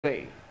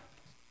Okay.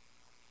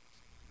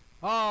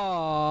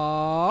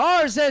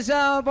 Horses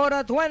for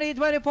the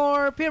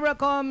 2024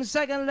 Piracom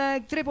second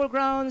leg Triple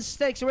Crown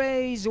Stakes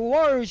race.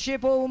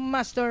 Worshipful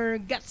Master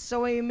gets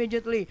away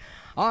immediately.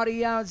 On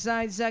the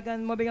outside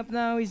second, moving up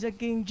now is a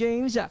King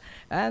James.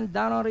 And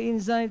down on the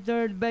inside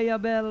third, BEA.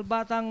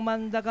 Batang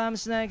Manda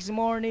comes next.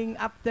 Morning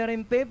after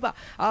in Pip.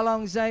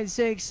 Alongside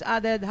six,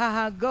 Added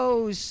Haha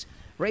goes.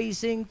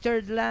 Racing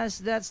third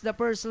last, that's the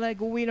first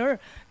leg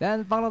winner.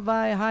 Then followed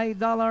by High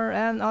Dollar,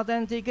 and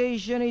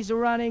Authentication is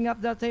running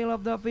up the tail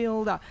of the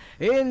field.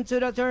 Into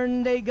the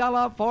turn they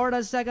gallop for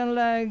the second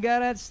leg.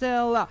 Get it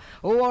still.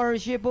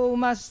 Worshipful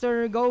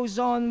Master goes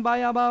on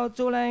by about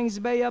 2 lengths.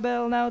 BEA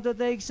now to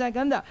take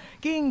second.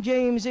 King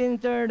James in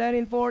third, and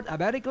in fourth, a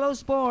very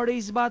close fourth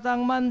is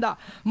Batang Manda.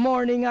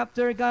 Morning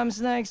After comes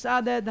next.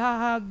 Added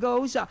Haha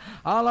goes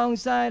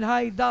alongside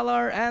High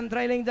Dollar, and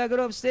trailing the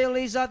group still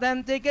is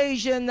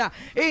Authentication.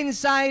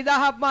 Inside the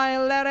half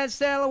mile, let it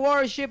still.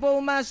 Worshipful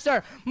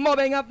Master.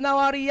 Moving up now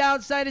on the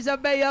outside is a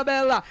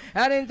BEA.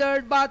 And in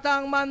third,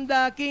 Batang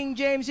Manda. King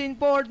James in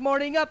fourth,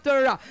 Morning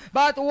After.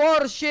 But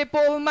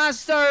Worshipful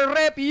Master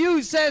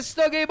refuses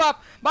to give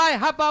up by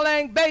half a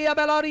length. BEA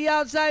on the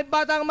outside,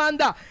 Batang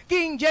Manda.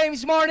 King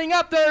James, Morning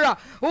After.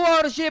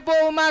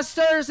 Worshipful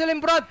Master still in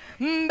front.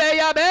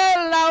 BEA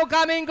now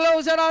coming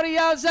closer on the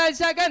outside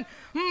second.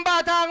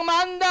 Batang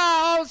Manda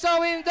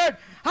also in third.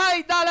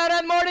 High Dollar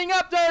and Morning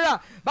After.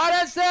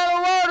 But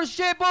still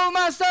Worshipful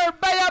Master.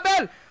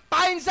 BEA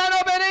finds an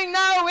opening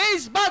now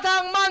is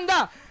Batang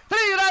Manda. 3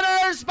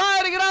 runners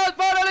fighting it out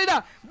for the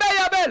leader.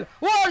 BEA,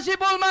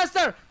 Worshipful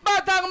Master,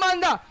 Batang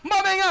Manda,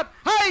 moving up.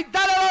 High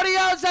Dollar on the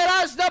outside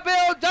as the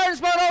field turns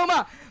for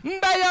Roma.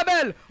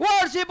 BEA,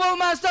 Worshipful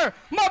Master,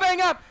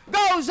 moving up.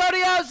 Goes on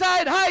the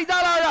outside, High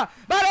Dollar.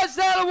 But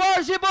still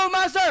Worshipful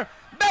Master.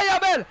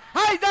 BEA,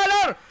 High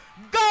Dollar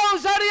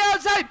goes on the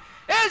outside.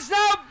 It's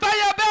now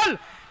BEA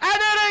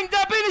entering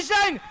the finish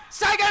line.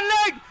 Second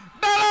leg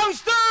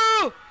belongs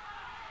to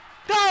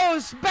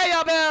goes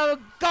BEA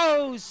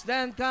goes.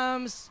 Then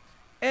comes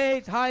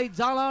 8 High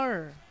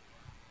Dollar.